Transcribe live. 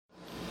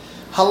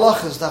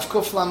Halachas, Daf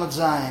Kuf Lamed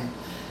Zayin.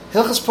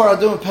 Hilchas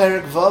Paradum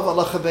Perik Vav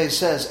Halacha Beis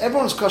says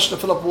everyone is kosher to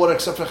fill up water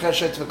except for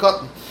cheshet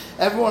v'katan.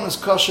 Everyone is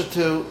kosher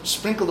to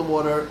sprinkle the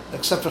water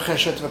except for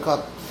cheshet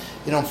v'katan.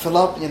 You don't fill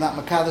up, you're not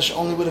makadosh,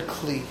 only with a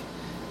kli,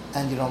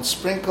 and you don't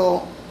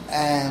sprinkle,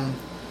 and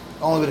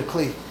only with a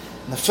kli.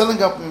 And the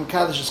filling up in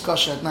makadosh is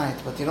kosher at night,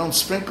 but you don't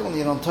sprinkle and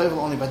you don't toivel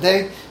only by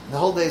day. And the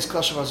whole day is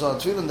kosher v'azor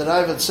tefillah. And the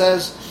Ravid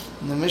says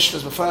in the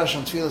Mishnah's befarish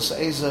on tefillah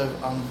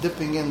se'ezav on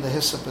dipping in the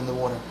hyssop in the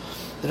water.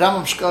 The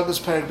Rambam Shkagas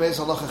Perik Beis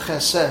Halacha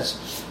Ches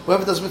says,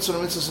 whoever does mitzvah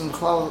and mitzvahs and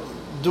B'chlal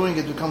doing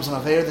it becomes an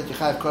aver that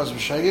Yechayev Kros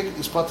B'Shagig.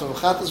 He's patur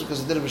v'chatas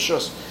because he did it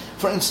b'shus.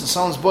 For instance,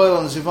 someone's boiled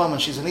on his zivam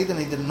and she's an Eden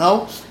and he didn't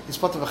know. He's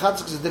patur v'chatas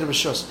because he did it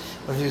b'shus.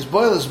 But if he's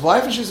boiled his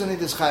wife and she's an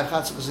Eden, he's Chayev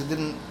Chatas because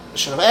he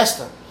should have asked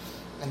her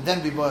and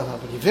then be boiled her.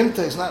 But Yivimta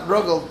is not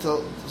ruggled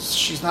till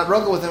she's not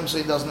ruggled with him, so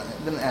he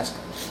didn't ask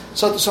her.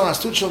 So someone has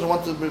two children,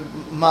 want to be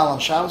mal on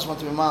Shabbos, want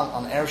to be mal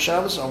on Erev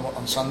Shabbos or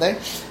on Sunday,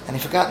 and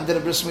he forgot and did a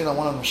bris milah on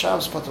one of them on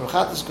Shabbos, patur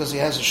v'chatas, because he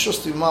has a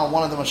shus to be mal on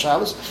one of them on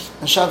Shabbos,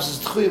 and Shabbos is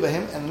tchuy by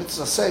him, and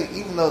mitzvah say,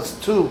 even though it's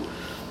two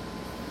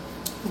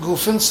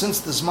gufin,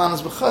 since the zman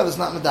is b'chol, it's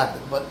not medakdek.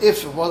 But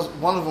if it was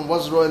one of them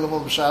was royal level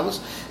b'Shabbos,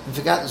 and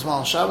forgot his mal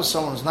on Shabbos,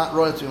 someone who's not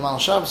royal to be mal on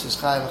Shabbos, he's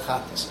chayav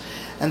v'chatas.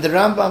 And the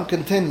Rambam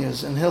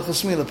continues in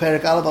Hilchas Milah,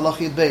 Perik Aleph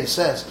Halacha Yud Beis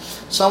says,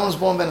 someone's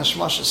born ben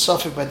hashmash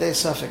sufik by day,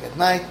 sufik at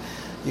night.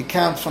 You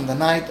count from the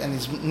night, and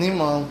he's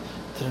nimal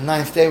to the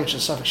ninth day, which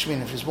is Safek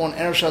Shmini. If he's born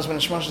Erev Shabbos ben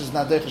Hashmash, he's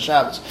not Deicha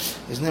Shabbos.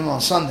 He's nimal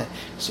on Sunday.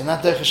 So you're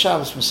not Deicha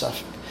Shabbos from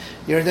Safek.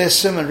 Yerdei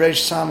Simon,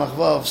 Reish Samach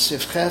Vav,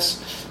 Sif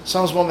Ches.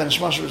 Someone's born ben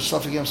Hashmash, which is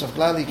Safek Yom Safek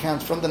Lali. You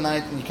count from the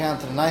night, and you count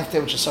to the ninth day,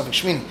 which is Safek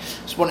Shmini.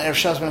 He's born Erev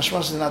Shabbos ben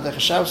Hashmash, he's not Deicha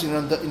Shabbos.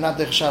 You're not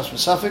Deicha Shabbos from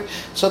Safek.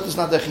 So it's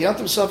not Deicha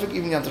Yantav Safek,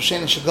 even Yantav Shein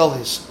and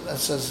Shegalis. That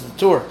says the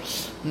Torah.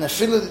 And the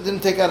Nefila didn't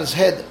take out his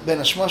head ben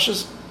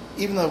Hashmash's,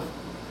 even though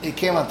he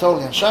came out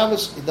totally on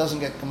Shabbos, he doesn't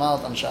get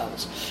Kamalat on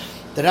Shabbos.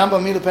 The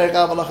Rambam Milah Perik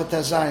Aleph Halacha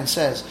Tes Zayin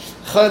says,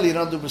 Chayli, you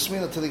don't do bris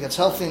milah until he gets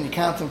healthy, and you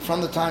count him from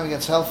the time he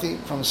gets healthy,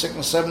 from the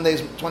sickness, 7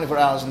 days, 24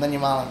 hours, and then you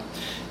mal him.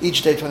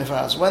 Each day, 24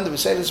 hours. When do we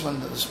say this? When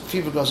the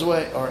fever goes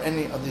away, or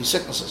any of these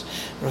sicknesses.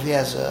 Or if he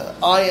has an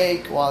eye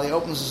ache while he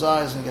opens his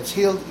eyes and he gets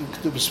healed, you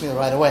can do bris milah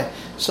right away.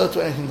 So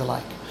to anything to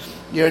like.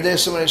 Yerdei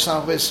Sumer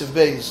Yishamach Beis Siv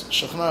Beis.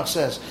 Shulchan Aruch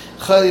says,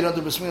 Chayli, you don't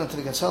do bris milah until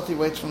he gets healthy.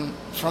 Wait from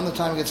the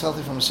time he gets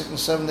healthy, from a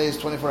sickness, 7 days,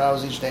 24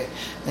 hours each day.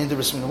 Then you do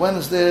bris milah. When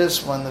is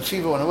this? When the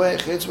fever went away,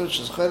 which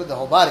is Chayli, the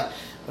whole body.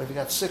 But if he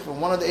got sick from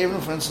one of the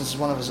Avrim, for instance,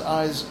 one of his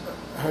eyes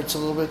hurts a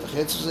little bit,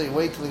 you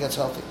wait till he gets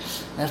healthy.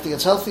 And after he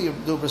gets healthy, you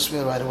do bris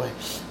milah right away.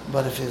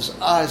 But if his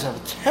eyes have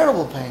a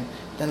terrible pain,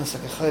 then it's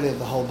like a Chayli of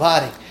the whole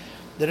body.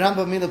 The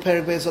Rambam Milah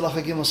Perik Beis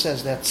Halacha Gimel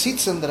says that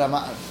tzitzim that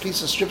are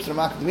pieces of strips that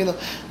are makal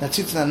milah, that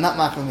tzitzim that are not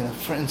makal milah.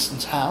 For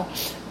instance, how?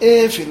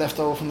 If you left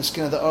over from the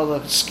skin of the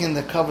the skin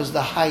that covers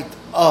the height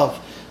of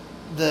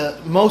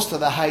most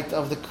of the height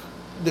of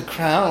the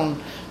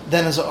crown,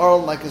 then is an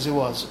oil like as it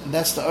was. And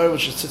that's the oil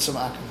which is tzitzim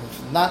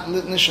makal. Not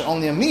nisha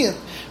only a miyat,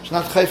 it's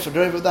not chayf for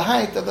drive of the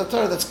height of the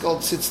Torah. That's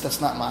called tzitz.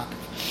 That's not makal.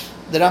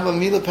 The Rambam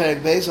Milah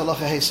Perik Beis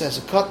Halacha Hey says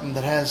a cotton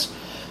that has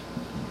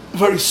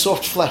very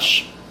soft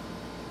flesh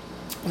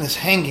and is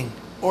hanging,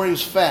 or he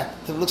was fat,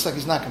 that it looks like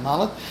he's not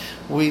gemalit.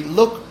 We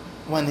look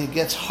when he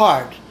gets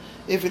hard.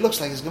 If he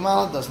looks like he's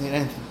gemalit, doesn't need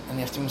anything, and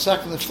you have to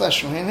massacre the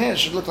flesh from here and here. It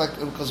should look like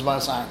because of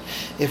our sign.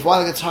 If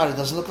while it gets hard, it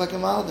doesn't look like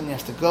gemalit, then you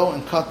have to go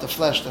and cut the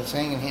flesh that's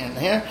hanging here and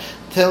here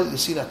till you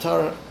see that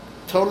Torah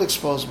totally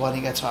exposed when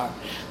he gets hard.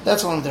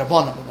 That's only the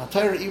Rabbanan. But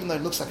Torah, even though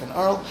it looks like an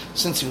earl,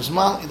 since he was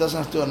mal, he doesn't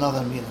have to do another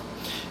milah.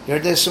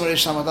 Yerdei Sumer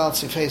Yishamach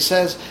Sifhei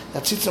says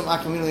that tzitzim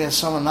makal milah has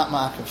someone not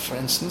makal. For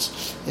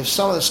instance, if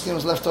some of the skin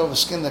was left over,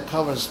 skin that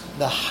covers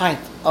the height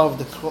of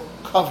the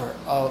cover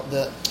of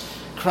the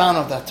crown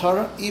of that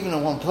Torah, even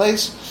in one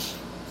place,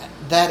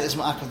 that is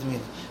makal the milah.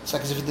 It's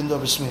like as if it didn't do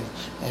bris milah.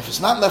 And if it's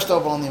not left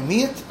over only a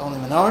miyat, only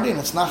a minority, and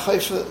it's not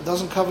chayfa,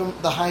 doesn't cover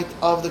the height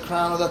of the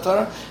crown of that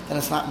Torah, then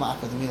it's not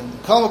makal the milah.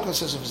 The Kol Mokum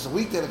says if it's a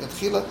weekday like a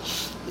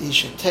tchila, he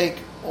should take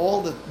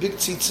all the big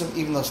tzitzim,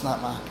 even though it's not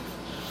makal.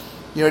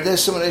 Yerdei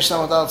Sumer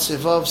Yishamach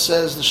Sivav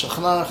says the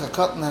Shulchan Aruch, a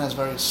cotton that has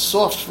very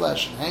soft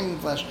flesh and hanging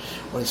flesh,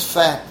 or he's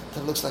fat,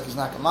 that looks like he's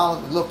not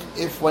gemalit. Look,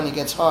 if when he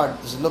gets hard,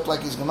 does it look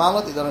like he's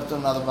gemalit? You don't have to do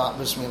another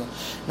bris milah.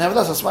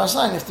 Nevertheless, that's my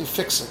sign. You have to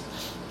fix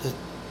it.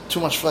 Too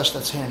much flesh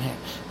that's here and here.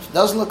 If it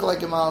doesn't look like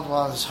gemalit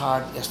while it's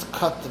hard, he has to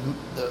cut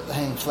the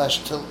hanging flesh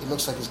until it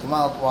looks like it's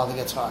gemalit while it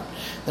gets hard.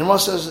 Then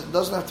Moshe says it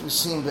doesn't have to be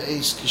seen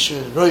be'eis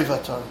kishur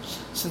roiva Torah.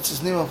 Since it's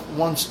nima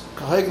once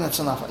kahegin, that's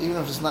enough. Even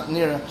if it's not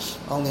near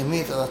only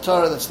meat of the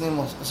Torah, that's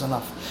nima is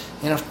enough.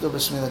 You don't have to do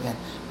bris milah again.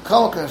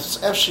 Kalka, if it's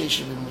efshi,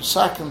 should be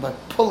misakin by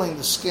pulling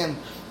the skin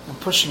and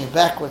pushing it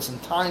backwards and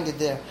tying it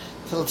there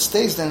till it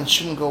stays there and it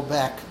shouldn't go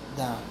back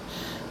down.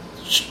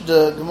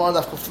 The Gemara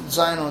Daf Kuf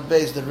Zayin on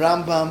base, the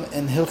Rambam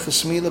in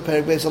Hilchas Milah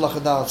Perik Beis Halacha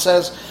Dalet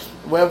says,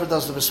 whoever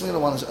does the bris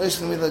milah, one is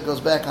oisel milah that goes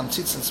back on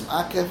tzitzim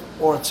ma'akev,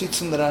 or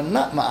tzitzim that are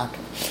not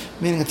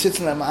ma'akev. Meaning a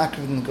tzitzim that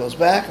ma'akev then goes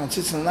back, and a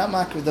tzitzim that not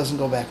ma'akev it doesn't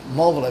go back.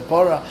 Molvel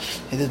Epora,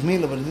 he did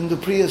milah, but he didn't do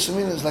priyas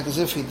milah. It's like as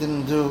if he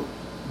didn't do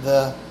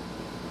the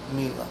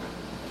milah.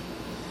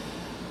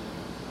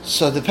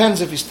 So it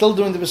depends if he's still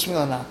doing the Bris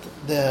Milah or not.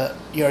 The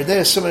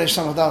Yardei Simon Reish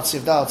Samach Dalet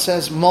Sif Dalet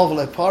says,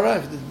 Mol Para,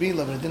 if it did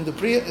Bila, but it didn't do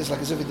Priya, it's like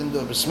as if he didn't do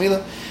a Bris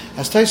Milah.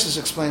 As Taisus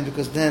explained,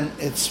 because then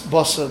it's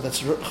Bosa,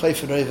 that's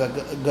Chayfa Reiva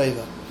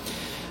Gaiva.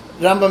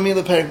 Rambam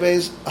Mila Perek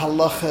Beis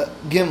Halacha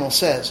Gimel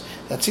says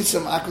that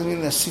tzitzim akal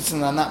mila and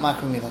tzitzim are not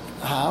makal mila.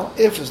 How?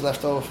 If it's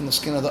left over from the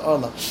skin of the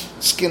orla,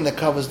 skin that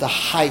covers the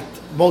height,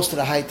 most of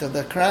the height of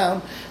the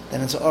crown,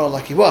 then it's an orla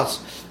like he was.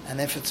 And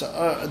if it's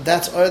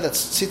that's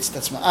tzitz,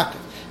 that's ma'akal.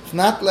 If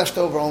not left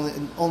over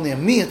only a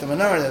miyat, a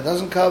minority that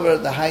doesn't cover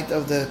the height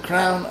of the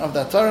crown of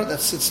the Torah,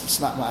 that's tzitz, it's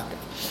not ma'akal.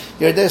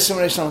 Yerdei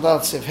Simration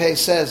Dalet Sif Hey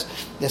says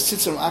there's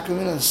tzitzim akal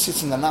mila and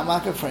tzitzim that are not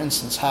ma'akal. For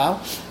instance, how?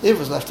 If it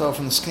was left over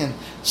from the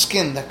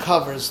skin that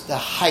covers the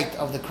height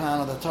of the crown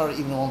of the Torah,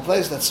 even in one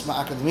place, that's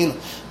ma'akal mila.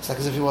 It's like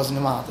as if he wasn't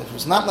gemaled. If it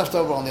was not left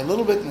over only a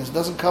little bit, and it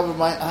doesn't cover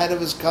my height of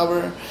his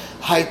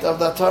height of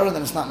that Torah,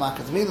 then it's not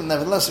ma'akal mila.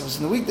 Nevertheless, if it's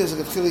in the weekdays,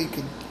 you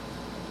could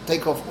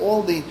take off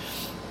all the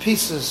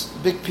pieces,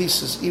 big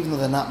pieces, even though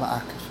they're not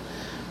ma'akal.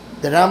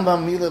 The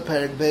Rambam Mila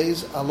Perek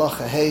Beis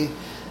Halacha Hey,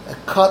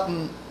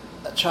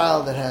 a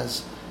child that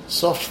has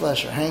soft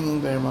flesh or hanging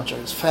very much, or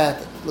is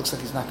fat, it looks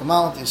like he's not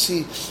gemalit. You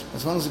see,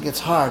 as long as it gets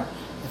hard,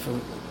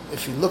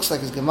 if he looks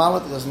like he's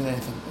gemalit, it doesn't need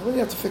anything. You really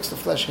have to fix the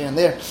flesh here and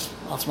there.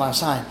 That's my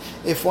sign.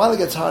 If while it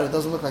gets hard, it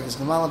doesn't look like he's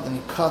gemalit, then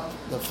you cut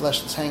the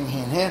flesh that's hanging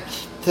here and here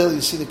till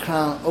you see the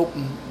crown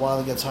open while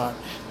it gets hard.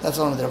 That's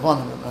only the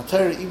Rabbanan. But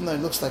V'Tari, even though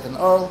he looks like an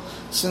earl,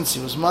 since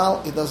he was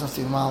mal, he doesn't have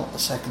to be mal a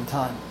second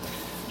time.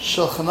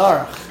 Shulchan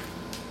Aruch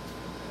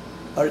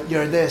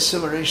Yerdei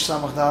Simon Reish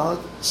Samach Dalet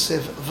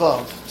Sif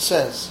Vav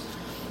says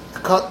a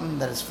cotton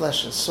that his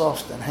flesh is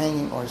soft and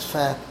hanging or is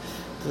fat,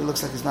 that it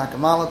looks like he's not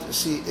gemalit. You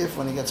see, if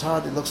when he gets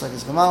hard, it looks like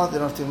he's gemalit, they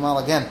don't have to be mal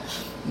again.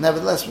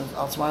 Nevertheless,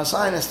 Altzmar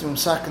Sayin has to be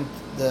second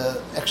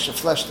the extra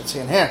flesh that's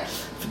here and here.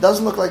 If it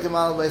doesn't look like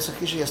gemalit by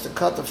Sakishi, he has to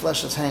cut the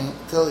flesh that's hanging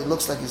until it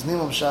looks like he's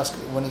nimam shask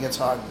when he gets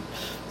hard.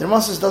 The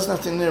Rambam doesn't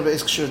have to near by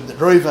Iskshur the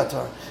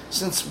Roivatar,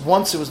 since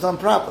once it was done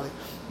properly,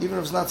 even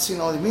if it's not seen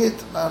all the meat,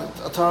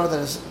 a Torah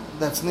that's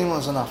nimam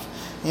is enough.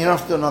 And you don't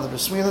have to do another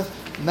Bris Milah.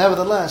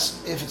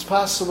 Nevertheless, if it's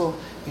possible,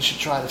 you should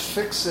try to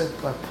fix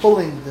it by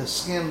pulling the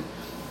skin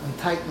and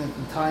tightening it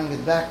and tying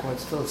it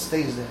backwards till it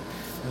stays there.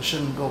 And it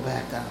shouldn't go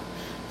back down.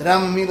 The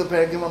Rambam Mila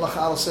Perek Gimel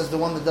Halacha says the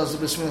one that does the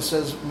Bris Milah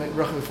says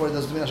bracha before he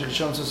does the Milah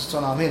Shekishon says it's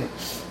on our Milah.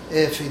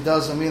 If he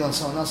does a Milah on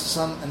someone else's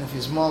son, and if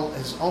he's mal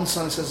his own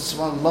son, he says it's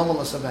one Lomel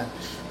Asaben.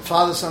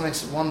 Father's son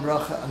makes one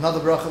bracha, another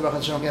bracha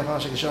Shekishon again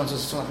Halacha Shekishon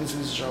says it's on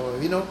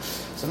our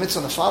So mitzvah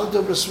on the father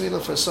do Bris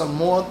Milah for his son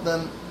more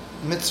than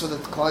mitzvah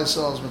that Klal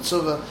Yisrael is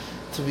mitzvah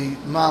to be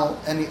mal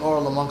any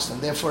oral amongst them.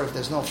 Therefore, if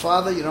there's no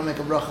father, you don't make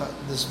a bracha.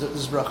 This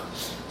bracha.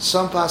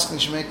 Some paskin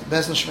should make the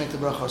bezna should make the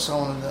bracha, or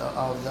someone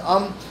of the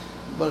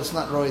but it's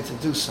not right to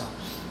do so.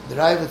 The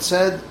Ravid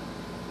said,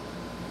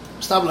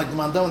 "Stop like the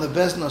mandam the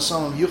bezna or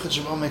someone yuchad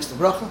shemon makes the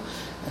bracha,"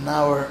 and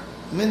our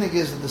minig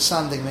is that the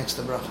sandig makes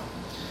the bracha.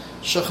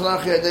 Shulchan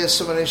Aruch Yerdei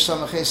Simon Reish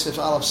Samach Sif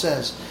Aleph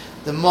says,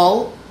 the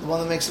mol, the one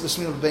that makes the Bris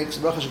Milah, makes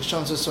the bracha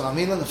Shekishon says to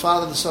Amina. The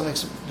father, the son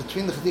makes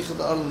between the Chadicha,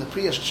 the Arl, and the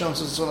Priya Shekishon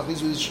says to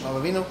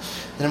Avinu.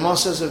 The Ramah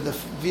says if the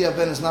Via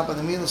Ben is not by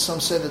the Milah, some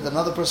say that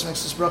another person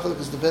makes this bracha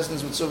because the Bezin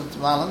is mitzvah to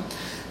Malam,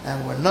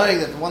 and we're knowing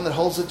that the one that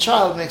holds the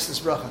child makes this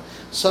bracha.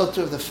 So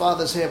too if the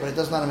father's here, but he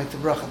does not make the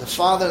bracha. The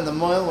father and the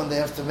moil, when they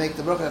have to make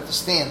the bracha, have to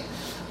stand.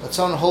 But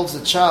someone holds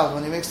the child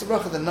when he makes the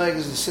bracha, the noig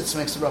is he sits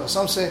and makes the bracha.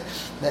 Some say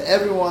that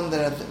everyone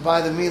that by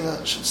the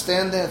Milah should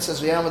stand there. It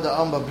says V'yamad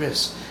Amba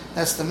Bris.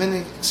 That's the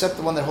meaning, except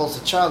the one that holds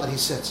the child that he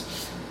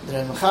sits. The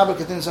Mechaber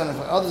continues on, if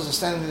others are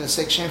standing there, they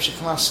say Kshem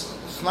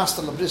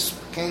Shechmasta Labris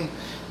came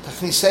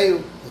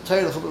Tachniseu, the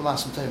Torah of Chubur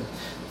Masam Torah.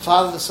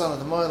 Father, the son of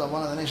the Moil,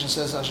 one of the nations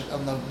says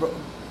on the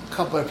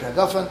Kampar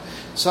Priagafen,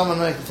 someone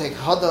like to take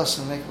Hadas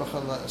and make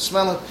bracha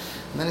smell it.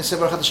 And then he said,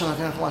 Baruch Hashem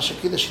HaKadosh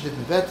Shakila, she did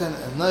Mibeten,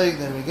 and Noig,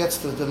 then he gets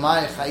to the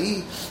Maya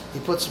Chai, he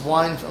puts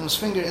wine from his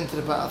finger into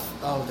the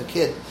mouth of the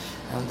kid.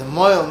 And the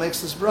Moil makes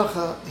this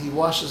bracha, he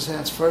washes his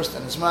hands first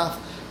and his mouth,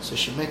 so he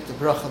should make the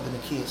bracha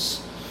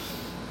b'nikiyas.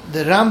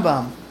 The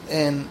Rambam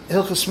in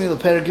Hilchas Milah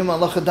Perek Gimel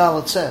Halacha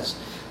Dalet says,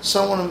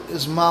 someone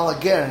is mal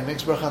ager, he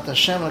makes bracha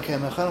Hashem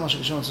Lakem Echad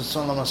Mashakishon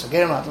Tzitzon Lamas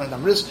Ager Mahatman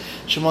Dambris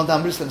Shemon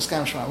Dambris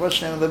Lenskam Shema Rot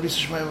Shneim Lebris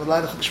Shema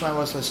V'Layla Chak Shema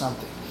Rot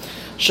Something.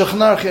 Shulchan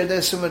Aruch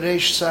Yerdei Simon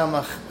Reish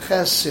Samach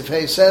Ches Sif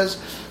Hey says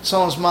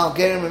someone's mal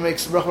gerim, he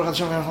makes the bracha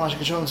Hashem Lakem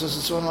Mashakishon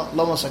Tzitzon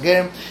Lamas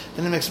Ager,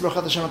 then he makes the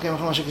bracha Hashem Lakem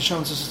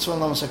Mashakishon Tzitzon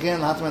Lamas Ager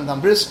Mahatman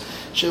Dambris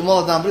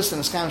Shemon Dambris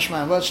Lenskam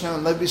Shema Rot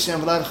Shneim Lebris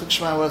V'Layla Chak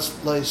Shema Rot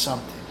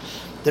Something.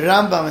 The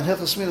Rambam in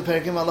Hilchas Milah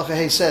Perek Gimel Halacha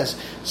Hey says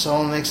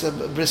someone makes a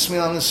Bris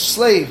Milah on his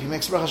slave. He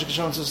makes bracha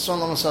Shekishon Tzitzon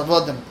Lamas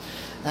Avodim,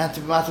 and to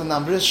be matad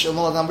Dambris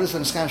Shemol Dambris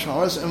Lenskam Shema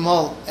Rot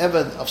Imol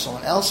Eved of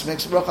someone else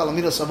makes bracha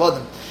Lamidas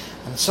Avodim,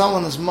 and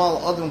someone is mal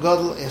Adam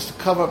Gadol, he has to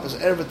cover up his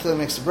erva till he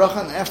makes the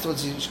bracha, and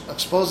afterwards he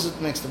exposes it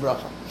and makes the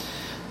bracha.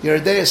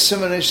 Yerdei is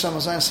Simon Reish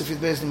Samazayin Sifit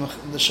Beis.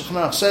 The Shulchan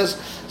Aruch says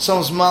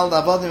someone's mal the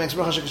avodim makes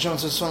bracha Shekishon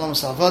Tzitzon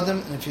Lamas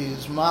Avodim, and if he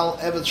is mal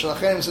eved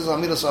shalachem he says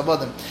Amidas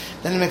Avodim.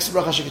 Then he makes the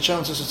bracha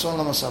Shekishon Tzitzon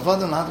Lamas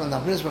Avodim. Hatman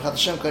Dambris Bracha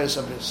Hashem Kairis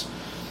Abris.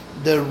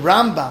 The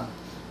Rambam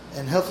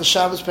in Halacha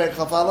Shabbos Perek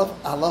Chaf Aleph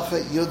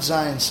Halacha Yud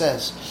Zayin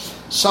says,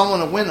 someone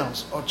who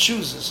winnows or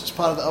chooses as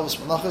part of the Avos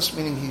Malachas,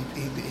 meaning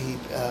he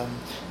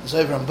is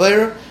over on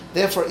Beir.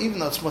 Therefore, even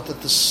though it's mutter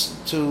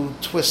to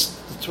twist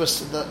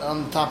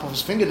on the top of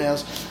his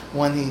fingernails,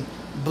 when he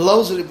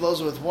blows it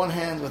with one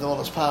hand with all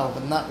his power,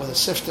 but not with a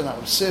sifter, not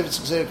with a sieve. It's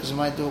exerted because he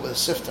might do it with a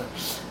sifter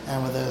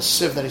and with a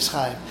sieve that he's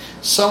chayiv.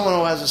 Someone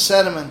who has a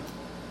sediment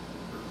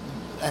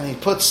and he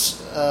puts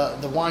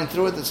the wine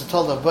through it, it's a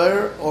tolda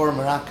Beir or a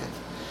merakid.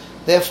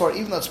 Therefore,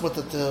 even though it's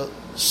mutter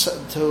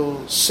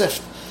to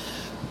sift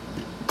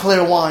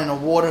clear wine or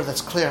water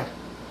that's clear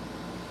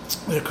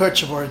with a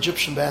kerchief or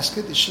Egyptian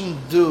basket, you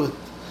shouldn't do it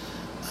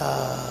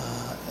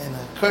in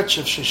a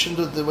kerchief. She shouldn't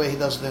do it the way he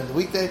does it during the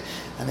weekday,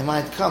 and he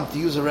might come to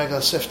use a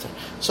regular sifter.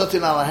 So to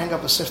now hang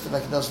up a sifter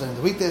like he does during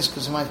the weekdays,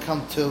 because he might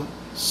come to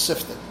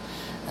sift it.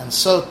 And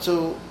so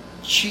to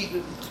cheat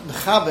the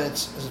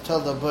chabetz is a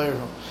tolda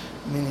beiru,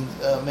 meaning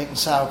making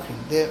sour cream,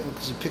 there,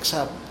 because he picks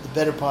out the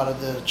better part of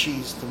the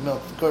cheese, the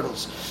milk, the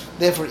curdles.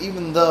 Therefore,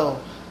 even though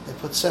they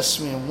put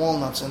sesame and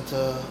walnuts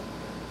into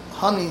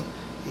honey,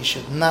 he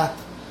should not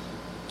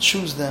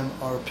choose them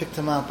or pick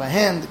them out by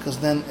hand, because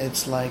then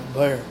it's like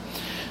beir.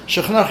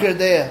 Shechnach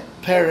Yerdea,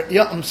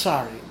 I'm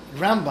sorry,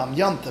 Rambam,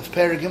 Yontif,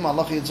 Perigim,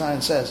 Halacha Yud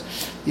Zayin says,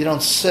 you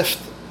don't sift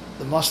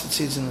the mustard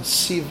seeds in a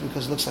sieve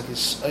because it looks like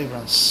he's over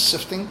on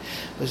sifting,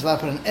 but he's allowed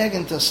to put an egg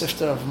into a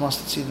sifter of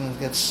mustard seed and it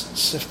gets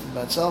sifted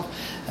by itself.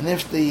 And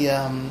if the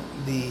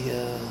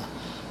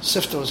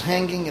sifter was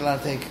hanging, you're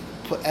allowed to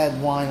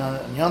add wine on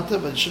it and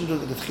Yontif, but you shouldn't do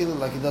it with the tchila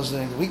like he does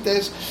during the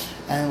weekdays.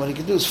 And what he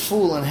could do is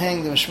fool and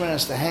hang the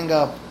mishmeres to hang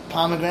up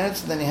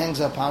pomegranates, and then he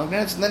hangs up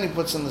pomegranates, and then he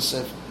puts in the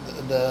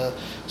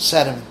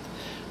sediment.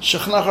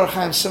 Shechnach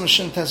Archaim Sim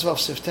Shin Tesvav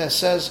Sifteh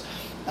says,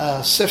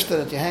 sifter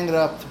that you hang it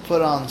up to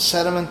put on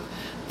sediment,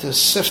 to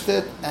sift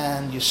it,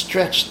 and you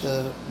stretch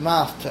the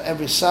mouth to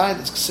every side,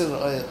 it's considered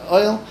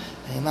oil,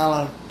 and you're not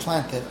allowed to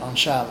plant it on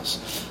Shabbos.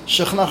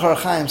 Shechnach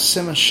Archaim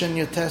Sim Shin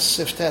Yotes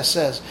Sifteh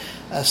says,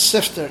 a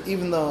sifter,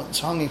 even though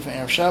it's hanging for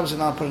Erev Shabbos, you're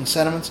not putting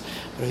sediments,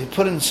 but if you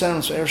put in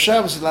sediments for Erev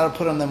Shabbos, you're allowed to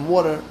put on them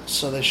water,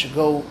 so they should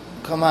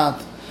come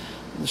out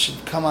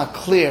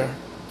clear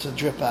to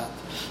drip out.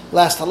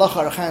 Last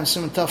halacha, Archaim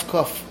Simon Taf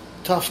Kuf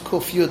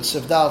Yud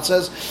Sivdal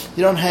says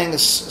you don't hang a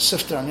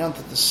sifter on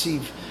Yontif to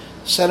sieve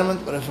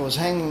sediment, but if it was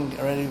hanging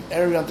already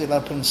Erev Yontif, you're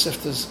allowed to put in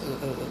sifters,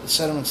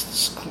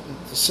 sediments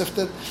to sift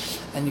it,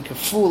 and you can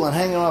fool and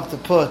hang them up to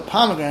put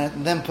pomegranate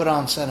and then put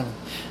on sediment.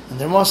 And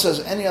the Rama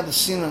says any other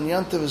scene on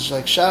Yontif is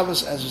like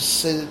Shabbos, as you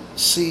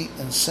see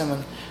in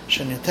Simon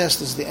Shen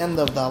Test is the end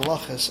of the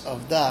halachas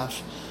of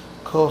Daf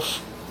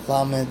Kuf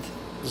Lamed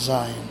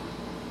Zayin.